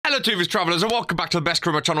Hello TV Travelers and welcome back to the best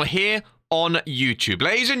career channel here on YouTube.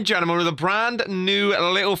 Ladies and gentlemen, with a brand new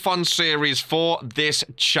little fun series for this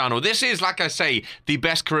channel. This is, like I say, the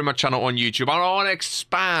best career mode channel on YouTube. I want to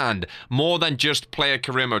expand more than just player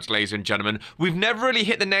career modes, ladies and gentlemen. We've never really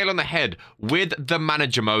hit the nail on the head with the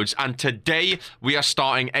manager modes, and today we are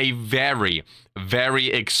starting a very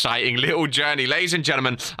exciting little journey. Ladies and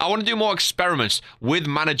gentlemen, I want to do more experiments with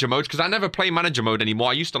manager modes because I never play manager mode anymore.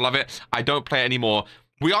 I used to love it. I don't play it anymore.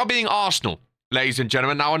 We are beating Arsenal, ladies and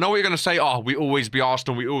gentlemen. Now, I know what you're going to say, oh, we always beat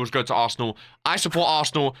Arsenal, we always go to Arsenal. I support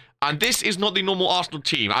Arsenal, and this is not the normal Arsenal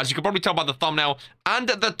team. As you can probably tell by the thumbnail and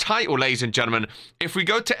the title, ladies and gentlemen. If we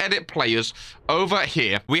go to edit players over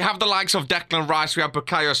here, we have the likes of Declan Rice, we have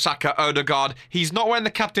Bukayo Saka, Odegaard. He's not wearing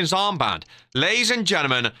the captain's armband. Ladies and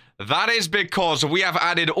gentlemen, that is because we have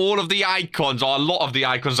added all of the icons, or a lot of the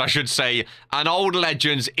icons, I should say, and old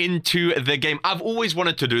legends into the game. I've always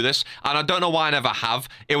wanted to do this, and I don't know why I never have.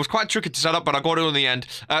 It was quite tricky to set up, but I got it in the end.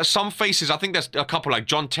 Some faces, I think there's a couple like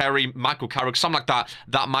John Terry, Michael Carrick, something like that,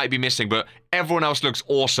 that might be missing, but everyone else looks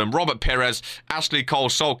awesome. Robert Perez, Ashley Cole,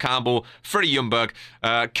 Sol Campbell, Freddie Ljungberg,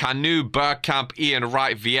 Canu, Bergkamp, Ian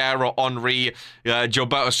Wright, Vieira, Henry,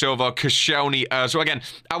 Gilberto Silva, Koscielny. So again,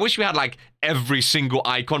 I wish we had like every single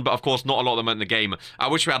icon, but of course not a lot of them in the game. I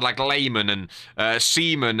wish we had like Lehman and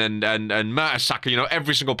Seaman and Mertesacker, you know,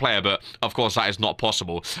 every single player, but of course that is not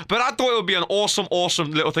possible. But I thought it would be an awesome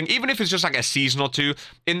little thing, even if it's just like a season or two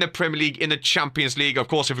in the Premier League, in the Champions League. Of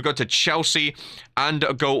course, if we go to Chelsea and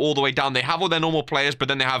go all the way down, they have all their normal players, but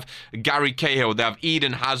then they have Gary Cahill, they have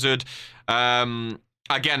Eden Hazard.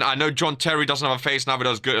 Again, I know John Terry doesn't have a face, neither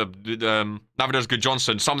does Good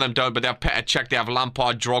Johnson. Some of them don't, but they have Petr Cech, they have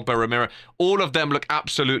Lampard, Drogba, Ramiro. All of them look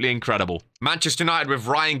absolutely incredible. Manchester United with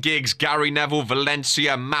Ryan Giggs, Gary Neville,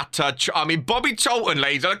 Valencia, Mata. I mean, Bobby Charlton,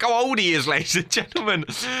 ladies. Look how old he is, ladies and gentlemen.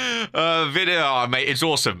 Oh, mate, it's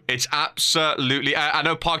awesome. It's absolutely... I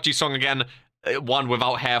know Park Ji-sung again. One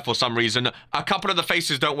without hair for some reason. A couple of the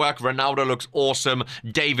faces don't work. Ronaldo looks awesome.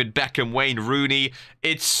 David Beckham, Wayne Rooney.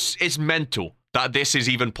 It's mental that this is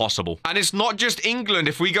even possible. And it's not just England.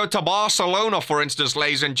 If we go to Barcelona, for instance,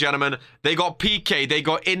 ladies and gentlemen, they got Piqué, they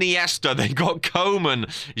got Iniesta, they got Koeman,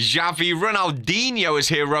 Xavi, Ronaldinho is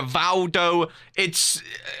here, Rivaldo. It's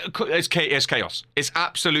chaos. It's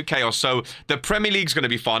absolute chaos. So the Premier League's going to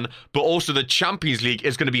be fun, but also the Champions League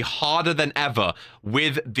is going to be harder than ever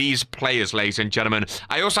with these players, ladies and gentlemen.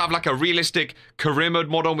 I also have like a realistic career mode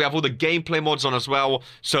mod on. We have all the gameplay mods on as well.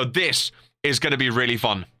 So this is going to be really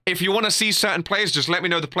fun. If you want to see certain players, just let me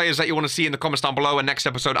know the players that you want to see in the comments down below, and next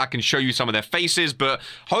episode I can show you some of their faces. But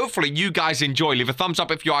hopefully you guys enjoy. Leave a thumbs up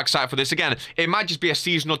if you are excited for this. Again, it might just be a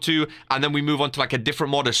season or two, and then we move on to like a different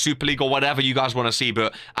mod, a Super League or whatever you guys want to see.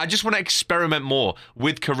 But I just want to experiment more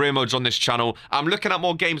with career modes on this channel. I'm looking at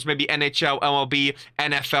more games, maybe NHL, MLB,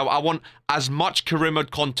 NFL. I want as much career mode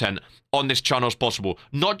content on this channel as possible.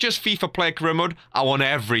 Not just FIFA player career mode, I want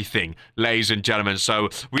everything, ladies and gentlemen. So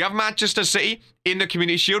we have Manchester City in the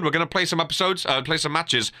Community Shield. We're going to play some episodes, play some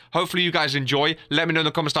matches. Hopefully you guys enjoy. Let me know in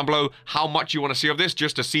the comments down below how much you want to see of this.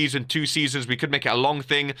 Just a season, 2 seasons. We could make it a long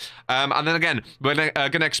thing. And then again, we're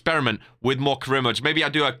going to experiment with more career modes. Maybe I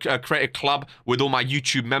do a creative club with all my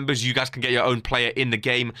YouTube members. You guys can get your own player in the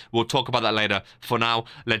game. We'll talk about that later. For now,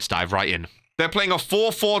 let's dive right in. They're playing a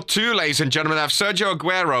 4-4-2, ladies and gentlemen. They have Sergio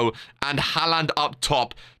Aguero and Haaland up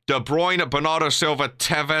top. De Bruyne, Bernardo Silva,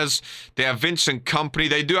 Tevez. They have Vincent Kompany.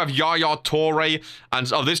 They do have Yaya Toure.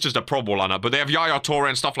 And, oh, this is just a Pro Bowl lineup. But they have Yaya Toure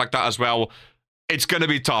and stuff like that as well. It's going to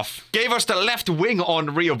be tough. Gave us the left wing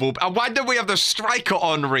Henry of all. And why did we have the striker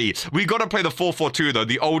Henry? We got to play the 4-4-2, though.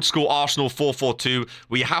 The old school Arsenal 4-4-2.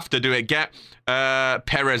 We have to do it. Get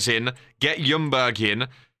Perez in. Get Ljungberg in.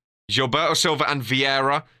 Gilberto Silva and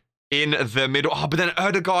Vieira in the middle. Oh, but then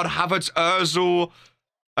Odegaard, Havertz, Ozil.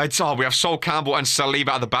 We have Sol Campbell and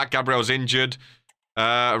Saliba at the back. Gabriel's injured.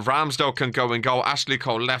 Ramsdale can go in goal. Ashley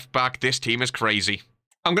Cole left back. This team is crazy.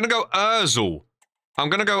 I'm going to go Ozil. I'm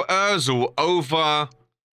going to go Ozil over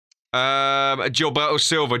Gilberto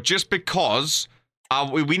Silva just because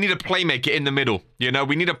we need a playmaker in the middle. You know,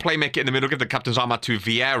 we need a playmaker in the middle. Give the captain's armor to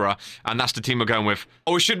Vieira, and that's the team we're going with.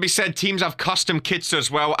 Oh, it should be said, teams have custom kits as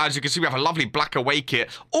well. As you can see, we have a lovely black away kit.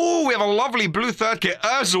 Oh, we have a lovely blue third kit.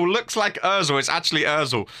 Ozil looks like Ozil. It's actually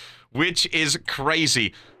Ozil, which is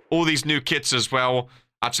crazy. All these new kits as well.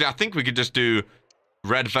 Actually, I think we could just do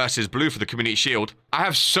red versus blue for the Community Shield. I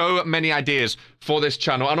have so many ideas for this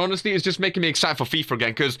channel, and honestly, it's just making me excited for FIFA again,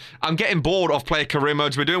 because I'm getting bored of player career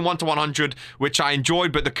modes. We're doing 1 to 100, which I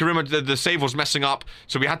enjoyed, but the career mode, the save was messing up,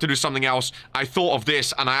 so we had to do something else. I thought of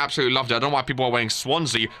this, and I absolutely loved it. I don't know why people are wearing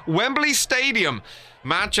Swansea. Wembley Stadium,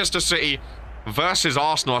 Manchester City versus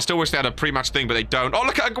Arsenal. I still wish they had a pre-match thing, but they don't. Oh,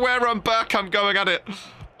 look at Aguero and Bergkamp going at it.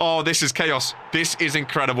 Oh, this is chaos. This is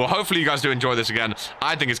incredible. Hopefully you guys do enjoy this again.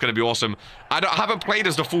 I think it's going to be awesome. I haven't played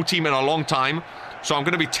as the full team in a long time, so I'm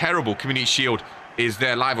going to be terrible. Community Shield is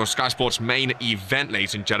there live on Sky Sports main event,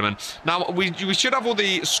 ladies and gentlemen. Now, we should have all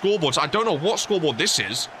the scoreboards. I don't know what scoreboard this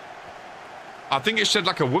is. I think it said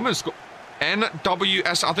like a women's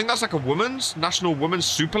NWS. I think that's like a women's, National Women's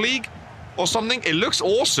Super League or something. It looks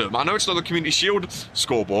awesome. I know it's not the Community Shield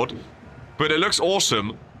scoreboard, but it looks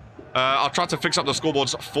awesome. I'll try to fix up the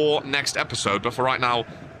scoreboards for next episode, but for right now,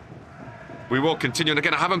 we will continue. And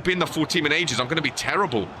again, I haven't been the full team in ages. I'm going to be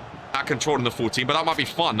terrible at controlling the full team, but that might be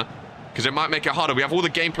fun because it might make it harder. We have all the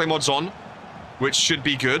gameplay mods on, which should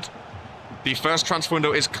be good. The first transfer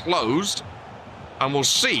window is closed, and we'll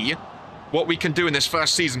see what we can do in this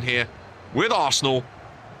first season here with Arsenal,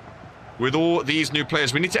 with all these new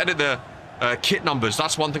players. We need to edit the kit numbers.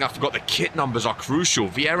 That's one thing I forgot. The kit numbers are crucial.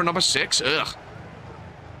 Vieira number 6. Ugh.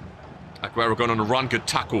 Aguero going on a run. Good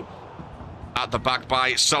tackle at the back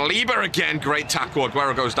by Saliba again. Great tackle.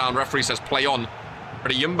 Aguero goes down. Referee says play on.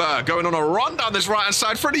 Freddie Ljungberg going on a run down this right-hand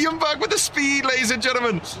side. Freddie Ljungberg with the speed, ladies and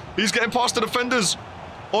gentlemen. He's getting past the defenders.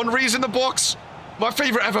 Henry's in the box. My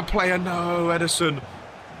favourite ever player. No, Ederson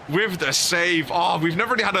with the save. Oh, we've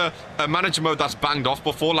never really had a manager mode that's banged off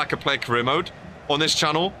before, like a player career mode on this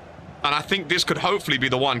channel. And I think this could hopefully be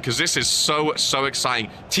the one, because this is so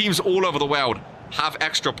exciting. Teams all over the world have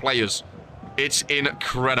extra players. It's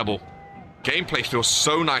incredible. Gameplay feels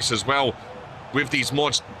so nice as well with these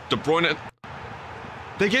mods. De Bruyne,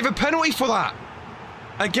 they gave a penalty for that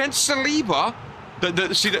against Saliba.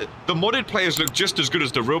 See, the modded players look just as good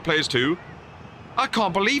as the real players too. I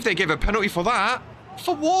can't believe they gave a penalty for that.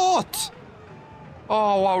 For what?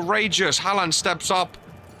 Oh, outrageous. Haaland steps up.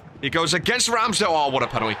 He goes against Ramsdale. Oh, what a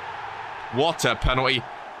penalty. What a penalty.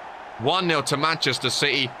 1-0 to Manchester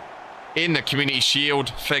City in the Community Shield.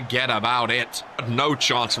 Forget about it. No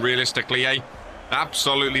chance, realistically, eh?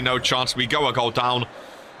 Absolutely no chance. We go a goal down.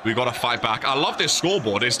 We got to fight back. I love this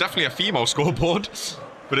scoreboard. It's definitely a female scoreboard,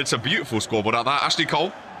 but it's a beautiful scoreboard at that. Ashley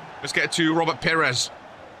Cole. Let's get to Robert Perez.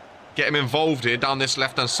 Get him involved here down this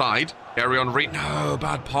left-hand side. Thierry Henry. No,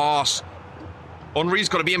 bad pass. Henry's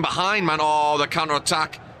got to be in behind, man. Oh, the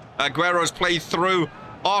counter-attack. Aguero's played through.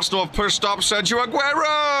 Arsenal have pushed up. Sergio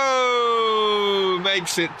Aguero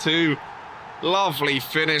makes it 2. Lovely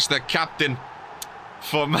finish. The captain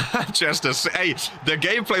for Manchester City. Hey, the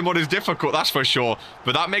gameplay mod is difficult, that's for sure.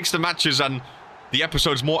 But that makes the matches and the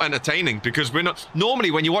episodes more entertaining, because we're not...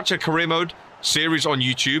 Normally, when you watch a career mode series on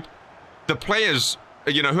YouTube, the players,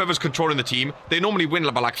 you know, whoever's controlling the team, they normally win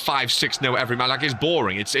by like 5-6-0 every match. Like, it's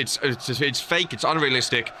boring. It's fake. It's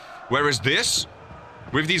unrealistic. Whereas this,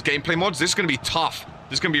 with these gameplay mods, this is going to be tough.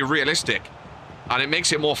 This is going to be realistic. And it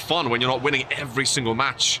makes it more fun when you're not winning every single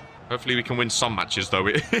match. Hopefully we can win some matches, though.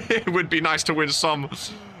 It would be nice to win some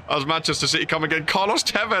as Manchester City come again. Carlos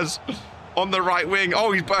Tevez on the right wing.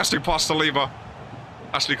 Oh, he's bursting past Saliba.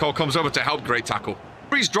 Ashley Cole comes over to help. Great tackle.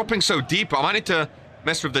 Henry's dropping so deep. I might need to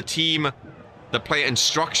mess with the team, the player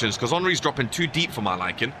instructions, because Henry's dropping too deep for my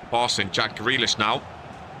liking. Passing. Jack Grealish now.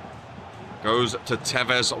 Goes to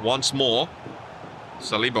Tevez once more.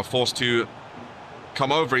 Saliba forced to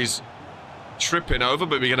come over. He's tripping over,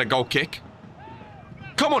 but we get a goal kick.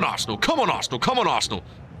 Come on, Arsenal. Come on, Arsenal. Come on, Arsenal.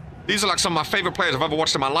 These are like some of my favourite players I've ever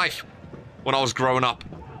watched in my life when I was growing up.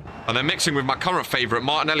 And they're mixing with my current favourite,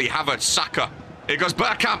 Martinelli, Havertz, Saka. Here goes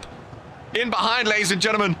Bergkamp. In behind, ladies and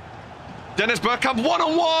gentlemen. Dennis Bergkamp,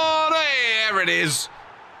 one-on-one. Hey, there it is.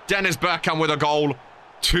 Dennis Bergkamp with a goal.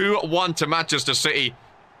 2-1 to Manchester City.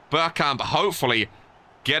 Bergkamp, hopefully,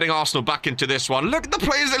 getting Arsenal back into this one. Look at the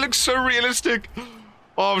players. They look so realistic.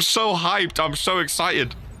 Oh, I'm so hyped. I'm so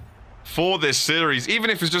excited for this series. Even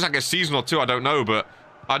if it's just like a season or two, I don't know. But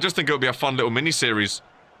I just think it would be a fun little mini-series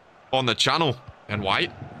on the channel. And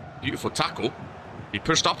White, beautiful tackle. He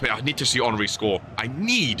pushed up here. I need to see Henry score. I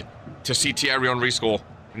need to see Thierry Henry score.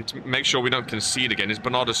 I need to make sure we don't concede again. It's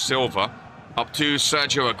Bernardo Silva up to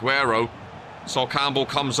Sergio Aguero. Sol Campbell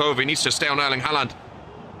comes over. He needs to stay on Erling Haaland.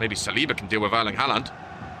 Maybe Saliba can deal with Erling Haaland.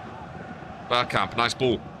 Bergkamp, nice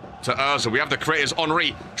ball to Ozil. We have the creators.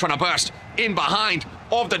 Henry trying to burst in behind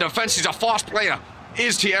of the defense. He's a fast player.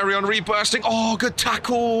 Is Thierry Henry bursting? Oh, good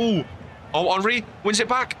tackle. Oh, Henry wins it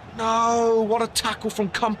back. No, what a tackle from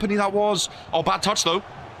Company that was. Oh, bad touch, though.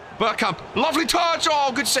 Bergkamp, lovely touch.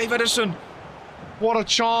 Oh, good save, Ederson. What a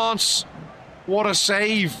chance. What a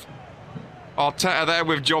save. Arteta there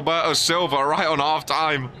with Gilberto Silva right on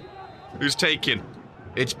half-time. Who's taking?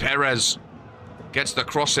 It's Perez. Gets the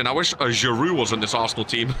cross in. I wish Giroud was on this Arsenal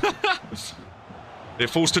team. It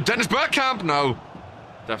falls to Dennis Bergkamp. No.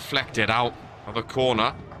 Deflected out. Another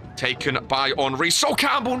corner. Taken by Henry. So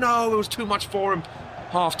Campbell, no, it was too much for him.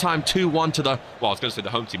 Half-time 2-1 to the... Well, I was going to say the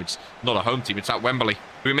home team. It's not a home team. It's at Wembley. Are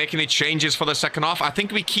we making any changes for the second half? I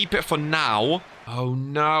think we keep it for now. Oh,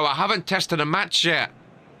 no. I haven't tested a match yet.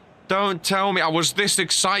 Don't tell me I was this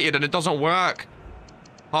excited and it doesn't work.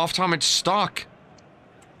 Half-time, it's stuck.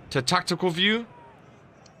 To tactical view.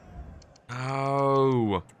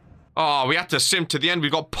 Oh. Oh, we had to sim to the end. We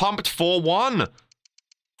got pumped 4-1.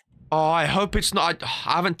 Oh, I hope it's not...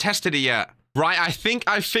 I haven't tested it yet. Right, I think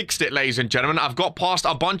I fixed it, ladies and gentlemen. I've got past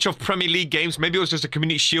a bunch of Premier League games. Maybe it was just a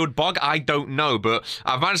Community Shield bug. I don't know, but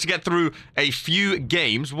I've managed to get through a few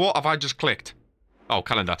games. What have I just clicked? Oh,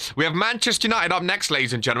 calendar. We have Manchester United up next,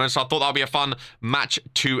 ladies and gentlemen, so I thought that would be a fun match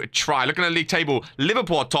to try. Looking at the league table,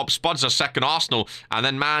 Liverpool are top, Spuds are second, Arsenal, and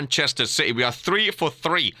then Manchester City. We are 3 for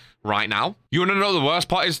 3 right now. You want to know the worst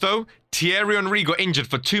part is, though? Thierry Henry got injured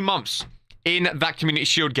for 2 months in that Community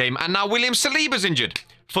Shield game, and now William Saliba's injured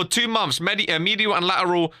for 2 months. Medial and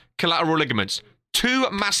lateral collateral ligaments. 2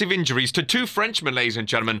 massive injuries to 2 Frenchmen, ladies and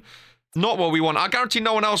gentlemen. Not what we want. I guarantee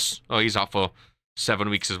no one else... Oh, he's out for 7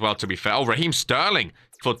 weeks as well, to be fair. Oh, Raheem Sterling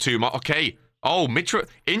for 2 months. Okay. Oh, Mitra...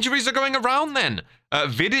 Injuries are going around then.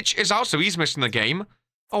 Vidic is out, so he's missing the game.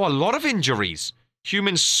 Oh, a lot of injuries.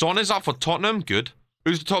 Human Son is out for Tottenham. Good.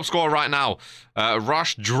 Who's the top scorer right now?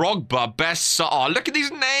 Rush, Drogba, Best. Oh, look at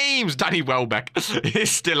these names. Danny Welbeck is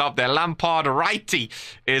still up there. Lampard, Righty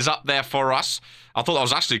is up there for us. I thought that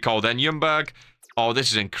was actually Cole then. Ljungberg. Oh,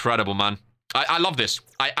 this is incredible, man. I love this.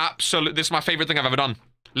 This is my favorite thing I've ever done.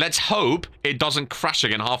 Let's hope it doesn't crash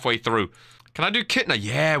again halfway through. Can I do Kittner?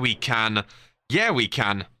 Yeah, we can. Yeah, we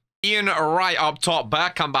can. Ian Wright up top,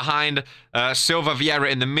 Bergkamp behind, Silva Vieira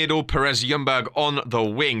in the middle, Perez Ljungberg on the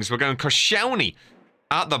wings. We're going Koscielny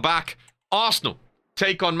at the back. Arsenal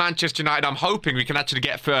take on Manchester United. I'm hoping we can actually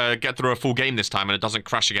get through a full game this time and it doesn't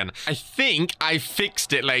crash again. I think I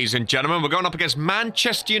fixed it, ladies and gentlemen. We're going up against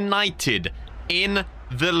Manchester United in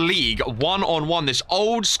the league, one-on-one. This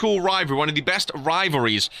old school rivalry, one of the best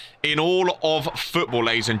rivalries in all of football,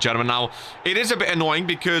 ladies and gentlemen. Now, it is a bit annoying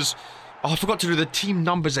because... Oh, I forgot to do the team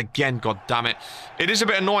numbers again, god damn it. It is a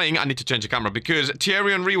bit annoying, I need to change the camera, because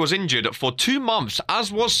Thierry Henry was injured for 2 months,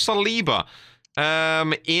 as was Saliba.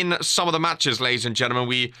 In some of the matches, ladies and gentlemen,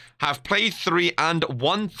 we have played 3 and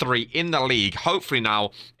won 3 in the league. Hopefully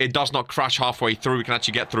now it does not crash halfway through. We can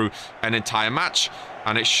actually get through an entire match,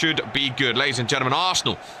 and it should be good. Ladies and gentlemen,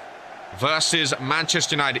 Arsenal versus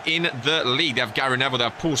Manchester United in the league. They have Gary Neville, they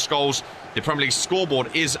have Paul Scholes. The Premier League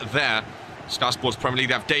scoreboard is there. Sky Sports Premier League,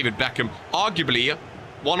 they have David Beckham. Arguably,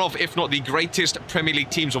 one of, if not the greatest Premier League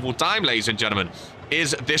teams of all time, ladies and gentlemen,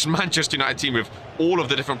 is this Manchester United team with all of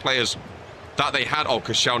the different players that they had. Oh,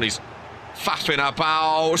 Koscielny's faffing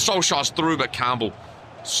about. Solskjaer's through, but Campbell.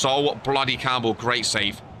 So bloody Campbell. Great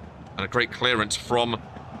save. And a great clearance from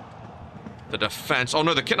the defense. Oh,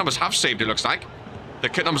 no, the kit numbers have saved, it looks like. The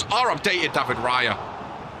kit numbers are updated, David Raya.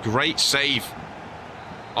 Great save.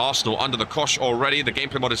 Arsenal under the cosh already. The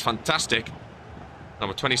gameplay mod is fantastic.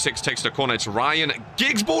 Number 26 takes the corner. It's Ryan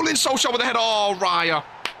Giggs. Ball in. Solskjaer with the head. Oh, Raya.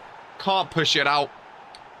 Can't push it out.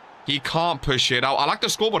 He can't push it out. I like the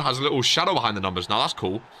scoreboard has a little shadow behind the numbers now. That's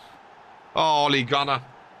cool. Oh, Ole Gunnar.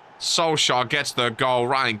 Solskjaer gets the goal.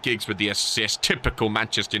 Ryan Giggs with the assist. Typical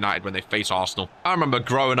Manchester United when they face Arsenal. I remember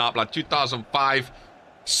growing up like 2005,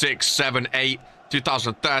 6, 7, 8,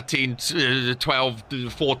 2013, 12,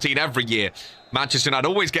 14, every year. Manchester United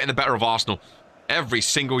always getting the better of Arsenal. Every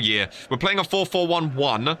single year. We're playing a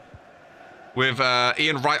 4-4-1-1 with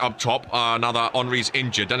Ian Wright up top. Now that Henry's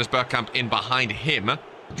injured. Dennis Bergkamp in behind him.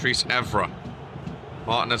 Patrice Evra.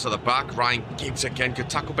 Martinez at the back. Ryan Giggs again. Good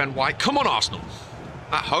tackle, Ben White. Come on, Arsenal.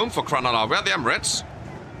 At home for crying out loud. We're at the Emirates.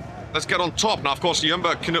 Let's get on top. Now, of course,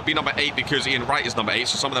 Ljungberg cannot be number 8 because Ian Wright is number 8.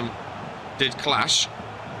 So some of them did clash.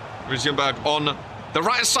 Here's Ljungberg on the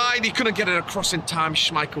right side. He couldn't get it across in time.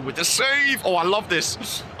 Schmeichel with the save. Oh, I love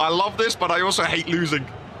this. I love this, but I also hate losing.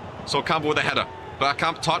 So Campbell with a header.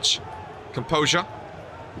 Bergkamp, touch. Composure.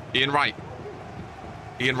 Ian Wright.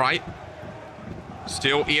 Ian Wright.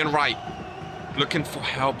 Still Ian Wright. Looking for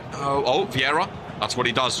help. No. Oh, Vieira. That's what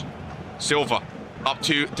he does. Silva. Up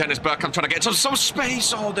to Dennis Bergkamp trying to get some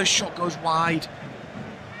space. Oh, the shot goes wide.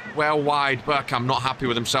 Well wide. Bergkamp not happy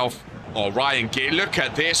with himself. Oh, Ryan Giggs. Look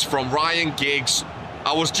at this from Ryan Giggs.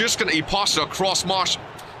 I was just going to... He passed it across Marsh.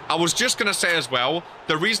 I was just going to say as well,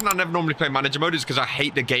 the reason I never normally play manager mode is because I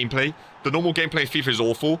hate the gameplay. The normal gameplay of FIFA is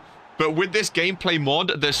awful. But with this gameplay mod,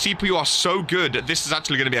 the CPU are so good, this is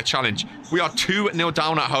actually going to be a challenge. We are 2-0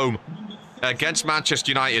 down at home against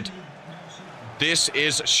Manchester United. This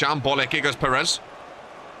is shambolic. Here goes Perez.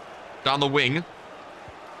 Down the wing.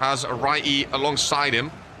 Has Righty alongside him.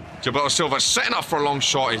 Gilberto Silva setting up for a long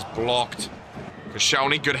shot is blocked.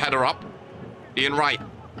 Koscielny, good header up. Ian Wright.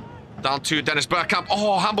 Down to Dennis Bergkamp.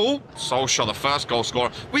 Oh, handball. Solskjaer, the first goal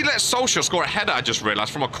scorer. We let Solskjaer score a header, I just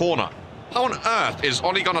realised, from a corner. How on earth is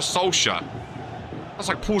Ole Gunnar Solskjaer? That's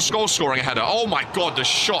like Paul Scholes scoring a header. Oh my god, the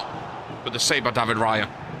shot. But the save by David Raya.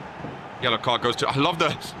 Yellow card goes to... I love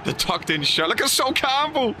the tucked in shot. Look at Sol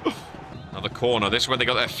Campbell. Another corner. This is when they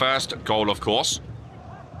got their first goal, of course.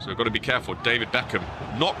 So we've got to be careful. David Beckham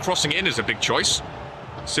not crossing in is a big choice.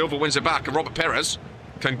 Silva wins it back, and Robert Perez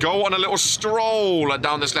can go on a little stroll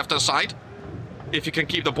down this left-hand side. If he can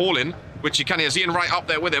keep the ball in, which he can. He has Ian Wright up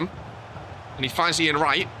there with him. And he finds Ian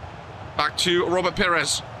Wright. Back to Robert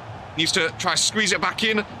Perez. Needs to try to squeeze it back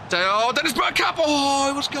in. Oh, Dennis Bergkamp. Oh,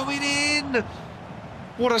 it was going in.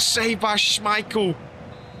 What a save by Schmeichel.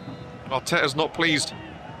 Arteta's not pleased.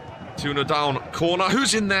 2-0 down. Corner.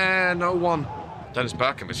 Who's in there? No one. Dennis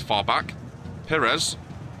Bergkamp is far back. Perez.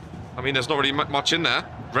 I mean, there's not really much in there.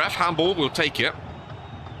 Ref handball. We'll take it.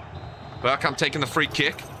 Bergkamp taking the free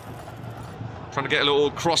kick. Trying to get a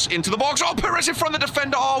little cross into the box. Oh, Perez in front of the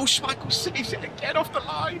defender. Oh, Schmeichel saves it again off the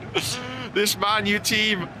line. This Man U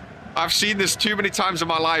team. I've seen this too many times in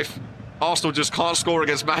my life. Arsenal just can't score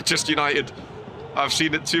against Manchester United. I've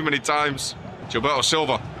seen it too many times. Gilberto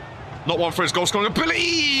Silva. Not one for his goal scoring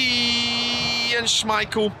ability. And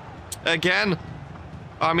Schmeichel again.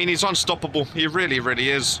 I mean, he's unstoppable. He really, really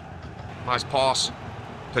is. Nice pass.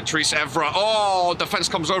 Patrice Evra. Oh, defense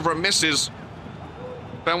comes over and misses.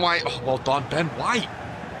 Ben White. Oh, well done, Ben White.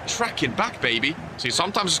 Tracking back, baby. See,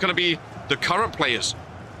 sometimes it's going to be the current players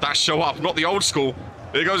that show up, not the old school.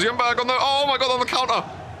 Here goes Ljungberg on the... Oh, my God, on the counter.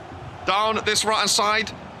 Down this right-hand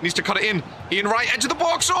side. Needs to cut it in. Ian Wright, edge of the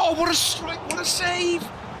box. Oh, what a strike. What a save.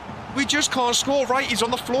 We just can't score. Right, he's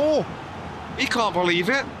on the floor. He can't believe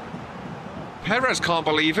it. Perez can't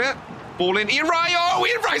believe it. Ball in. Ian Wright. Oh,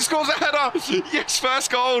 Ian Wright scores a header. Yes,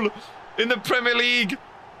 first goal in the Premier League.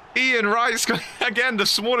 Ian Wright. Again, the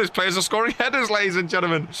smallest players are scoring headers, ladies and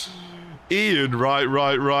gentlemen. Ian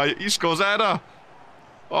Wright. He scores a header.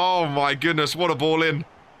 Oh, my goodness. What a ball in.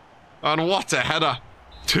 And what a header.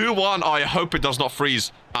 2-1. I hope it does not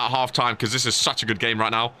freeze at half-time, because this is such a good game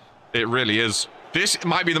right now. It really is. This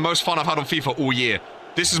might be the most fun I've had on FIFA all year.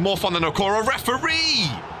 This is more fun than Okoro. Referee!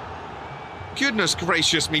 Goodness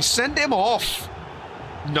gracious me. Send him off.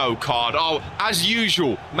 No card. Oh, as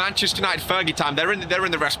usual, Manchester United Fergie time. They're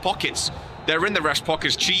in the rest pockets. They're in the rest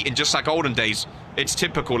pockets cheating just like olden days. It's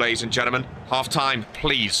typical, ladies and gentlemen. Half-time,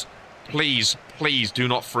 please. Please, please do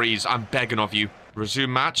not freeze. I'm begging of you.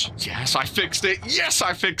 Resume match. Yes, I fixed it. Yes,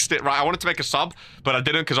 I fixed it. Right, I wanted to make a sub, but I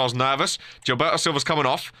didn't because I was nervous. Gilberto Silva's coming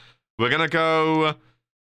off. We're going to go...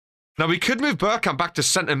 Now, we could move Bergkamp back to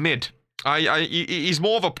centre mid. He's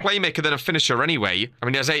more of a playmaker than a finisher anyway. I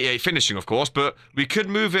mean, he has 88 finishing, of course, but we could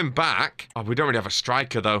move him back. Oh, we don't really have a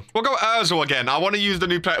striker, though. We'll go Ozil again. I want to use the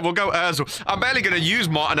new player. We'll go Ozil. I'm barely going to use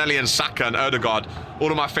Martinelli and Saka and Ødegaard,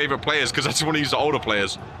 all of my favourite players, because I just want to use the older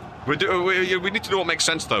players. We need to do what makes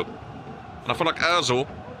sense, though. And I feel like Ozil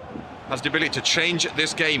has the ability to change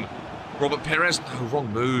this game. Robert Perez, no,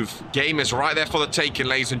 wrong move. Game is right there for the taking,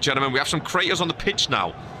 ladies and gentlemen. We have some creators on the pitch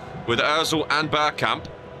now with Ozil and Bergkamp.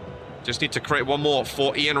 Just need to create one more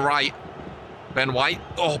for Ian Wright. Ben White.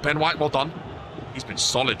 Oh, Ben White, well done. He's been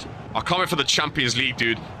solid. I can't wait for the Champions League,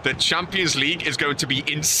 dude. The Champions League is going to be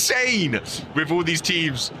insane with all these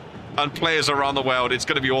teams and players around the world. It's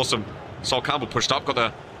going to be awesome. Sol Campbell pushed up, got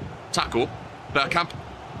the tackle. Bergkamp.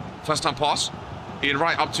 First time pass. Ian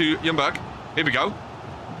Wright up to Ljungberg. Here we go.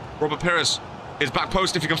 Robert Perez is back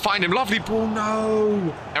post if you can find him. Lovely ball.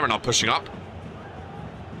 No. Aaron pushing up.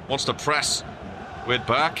 Wants to press with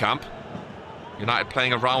Bergkamp. United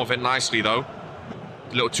playing around with it nicely, though.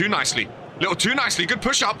 A little too nicely. Good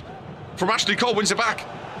push up from Ashley Cole. Wins it back.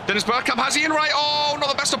 Dennis Bergkamp has Ian Wright. Oh, not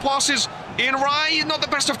the best of passes. Ian Wright, not the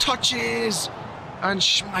best of touches. And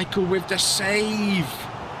Schmeichel with the save.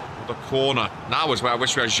 The corner. Now is where I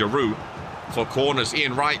wish we had Giroud for corners.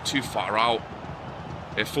 Ian Wright too far out.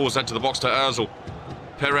 It falls into the box to Ozil.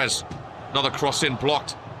 Perez. Another cross in,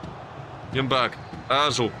 blocked. Ljungberg.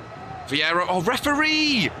 Ozil. Vieira. Oh,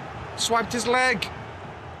 referee! Swiped his leg.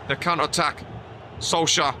 The counter-attack.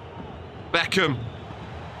 Solskjaer. Beckham.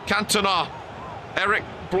 Cantona. Eric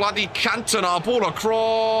bloody Cantona. Ball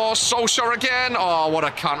across. Solskjaer again. Oh, what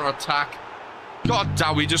a counter-attack. God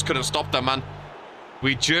damn, we just couldn't stop them, man.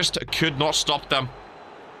 We just could not stop them.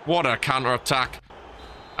 What a counter-attack.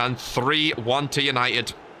 And 3-1 to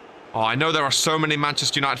United. Oh, I know there are so many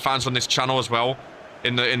Manchester United fans on this channel as well.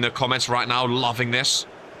 In the comments right now, loving this.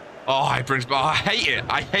 Oh, it brings... Oh, I hate it.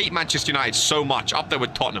 I hate Manchester United so much. Up there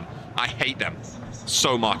with Tottenham. I hate them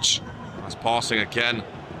so much. Nice passing again.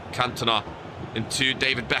 Cantona into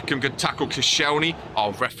David Beckham. Good tackle, Koscielny.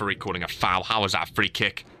 Oh, referee calling a foul. How is that a free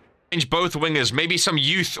kick? Change both wingers. Maybe some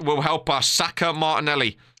youth will help us. Saka,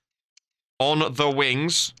 Martinelli on the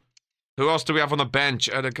wings. Who else do we have on the bench?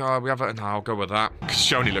 Odegaard, we have no, I'll go with that.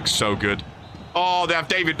 Koscielny looks so good. Oh, they have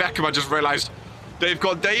David Beckham, I just realized. They've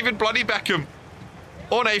got David bloody Beckham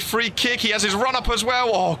on a free kick. He has his run-up as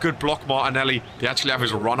well. Oh, good block, Martinelli. They actually have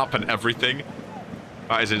his run-up and everything.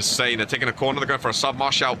 That is insane. They're taking a corner. They're going for a sub.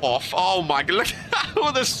 Martial off. Oh, my God. Look at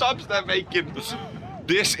all the subs they're making.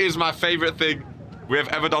 This is my favorite thing we have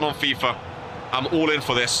ever done on FIFA. I'm all in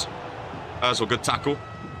for this. Ozil, good tackle.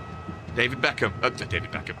 David Beckham.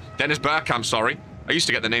 Dennis Bergkamp, sorry. I used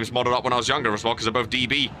to get the names modded up when I was younger as well because they're both DB.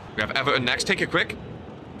 We have Everton next. Take it quick.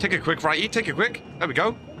 Take it quick, righty. Take it quick. There we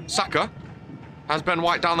go. Saka has Ben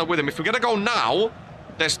White down there with him. If we get a goal now,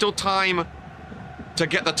 there's still time to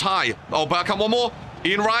get the tie. Oh, Bergkamp, one more.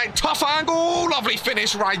 Ian Wright. Tough angle. Lovely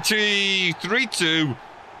finish, righty. 3-2.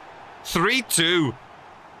 3-2.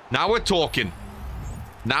 Now we're talking.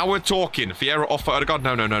 Now we're talking. Vieira off for Odegaard.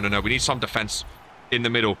 No. We need some defense in the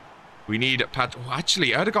middle. We need Pat. Oh,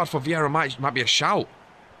 actually, Odegaard for Vieira might be a shout.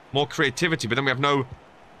 More creativity, but then we have no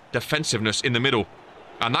defensiveness in the middle.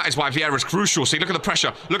 And that is why Vieira is crucial. See, look at the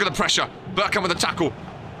pressure. Look at the pressure. Bergkamp with the tackle.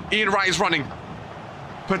 Ian Wright is running.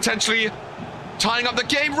 Potentially tying up the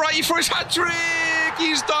game. Righty for his hat-trick.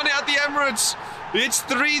 He's done it at the Emirates. It's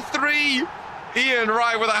 3-3. Ian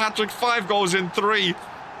Wright with a hat-trick. 5 goals in 3.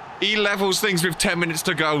 He levels things with 10 minutes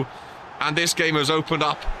to go. And this game has opened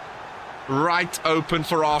up. Right open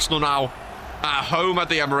for Arsenal now. At home at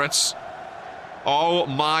the Emirates. Oh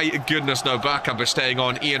my goodness, no, Bergkamp is staying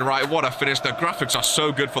on. Ian Wright, what a finish. The graphics are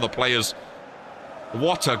so good for the players.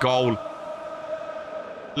 What a goal.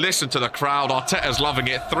 Listen to the crowd. Arteta's loving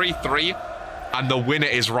it. 3-3. And the winner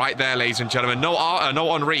is right there, ladies and gentlemen. No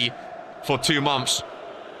Henry for 2 months.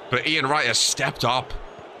 But Ian Wright has stepped up.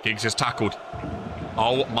 Giggs is tackled.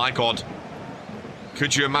 Oh my God.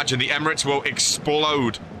 Could you imagine the Emirates will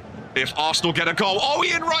explode if Arsenal get a goal? Oh,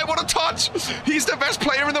 Ian Wright, what a touch! He's the best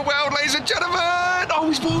player in the world, ladies and gentlemen! Oh,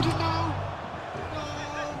 he's balled it now!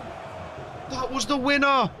 No! That was the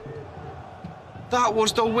winner! That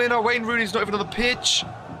was the winner! Wayne Rooney's not even on the pitch.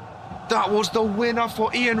 That was the winner for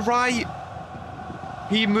Ian Wright.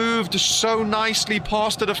 He moved so nicely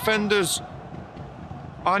past the defenders.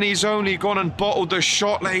 And he's only gone and bottled the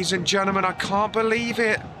shot, ladies and gentlemen. I can't believe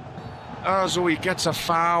it. Ozil, he gets a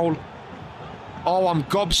foul. Oh, I'm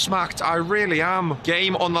gobsmacked. I really am.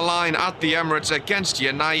 Game on the line at the Emirates against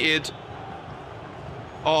United.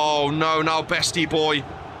 Oh, no. Now Bestie Boy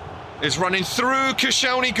is running through.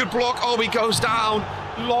 Koscielny, good block. Oh, he goes down.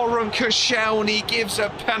 Laurent Koscielny gives a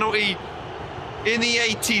penalty in the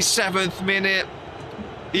 87th minute.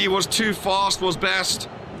 He was too fast, was best.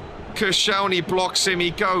 Koscielny blocks him. He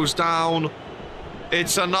goes down.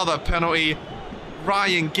 It's another penalty.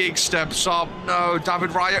 Ryan Giggs steps up. No, David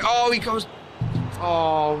Raya. Oh, he goes...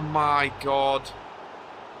 Oh, my God.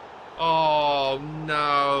 Oh,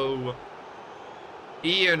 no.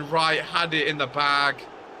 Ian Wright had it in the bag.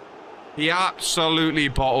 He absolutely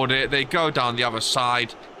bottled it. They go down the other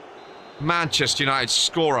side. Manchester United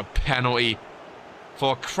score a penalty.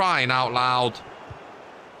 For crying out loud.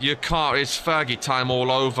 You can't. It's Fergie time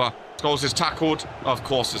all over. Scholes is tackled. Of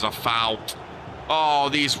course, there's a foul. Oh,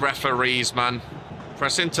 these referees, man.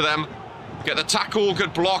 Press into them. Get the tackle.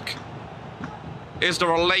 Good block. Is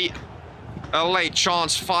there a late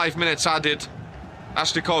chance? 5 minutes added.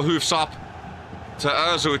 Ashley Cole hoofs up to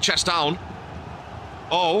Ozil, chest down.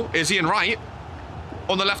 Oh, is Ian Wright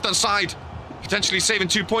on the left-hand side? Potentially saving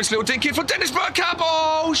 2 points. Little dinky for Dennis Bergkamp.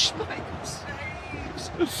 Oh, Schmeichel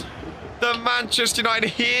saves. The Manchester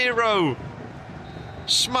United hero.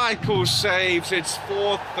 Schmeichel saves. It's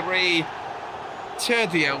 4-3 to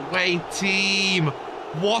the away team.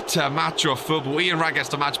 What a match of football. Ian Wright gets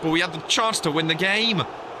the match, but we had the chance to win the game.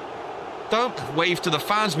 Don't wave to the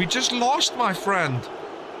fans. We just lost, my friend.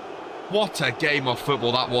 What a game of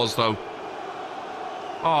football that was, though.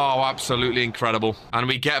 Oh, absolutely incredible. And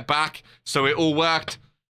we get back, so it all worked.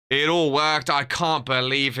 It all worked. I can't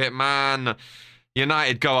believe it, man.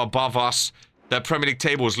 United go above us. The Premier League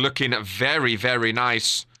table is looking very, very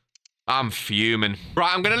nice. I'm fuming.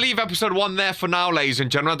 Right, I'm going to leave episode 1 there for now, ladies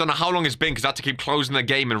and gentlemen. I don't know how long it's been because I had to keep closing the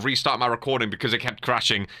game and restart my recording because it kept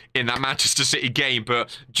crashing in that Manchester City game.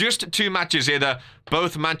 But just 2 matches here,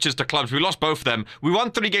 both Manchester clubs. We lost both of them. We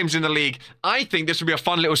won 3 games in the league. I think this would be a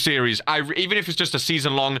fun little series. Even if it's just a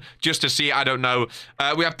season long, just to see, I don't know.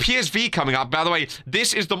 We have PSV coming up. By the way,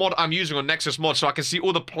 this is the mod I'm using on Nexus Mod, so I can see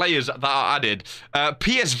all the players that are added.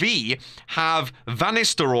 PSV have Van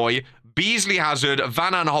Nistelrooy, Beasley Hazard,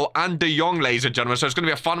 Van Aanholt, and De Jong, ladies and gentlemen. So it's going to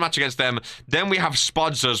be a fun match against them. Then we have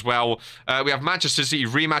Spuds as well. We have Manchester City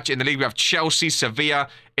rematch in the league. We have Chelsea, Sevilla.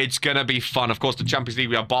 It's going to be fun. Of course, the Champions League,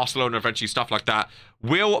 we have Barcelona eventually, stuff like that.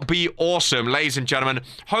 Will be awesome, ladies and gentlemen.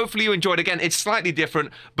 Hopefully you enjoyed. Again, it's slightly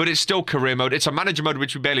different, but it's still career mode. It's a manager mode,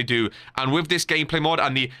 which we barely do. And with this gameplay mod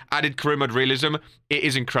and the added career mode realism, it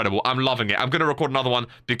is incredible. I'm loving it. I'm going to record another one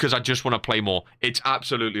because I just want to play more. It's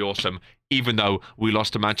absolutely awesome, even though we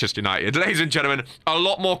lost to Manchester United. Ladies and gentlemen, a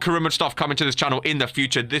lot more career mode stuff coming to this channel in the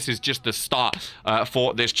future. This is just the start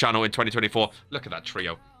for this channel in 2024. Look at that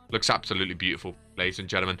trio. Looks absolutely beautiful, ladies and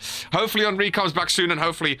gentlemen. Hopefully Henry comes back soon, and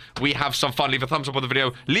hopefully we have some fun. Leave a thumbs up on the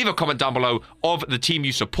video. Leave a comment down below of the team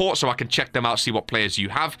you support so I can check them out, see what players you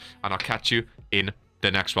have, and I'll catch you in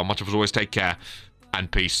the next one. Much of as always, take care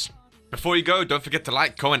and peace. Before you go, don't forget to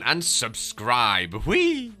like, comment, and subscribe.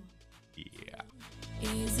 Whee! Yeah.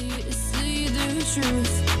 Easy to see the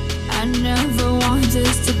truth. I never want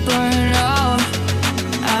this to burn out.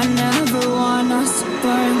 I never want us to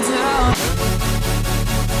burn down.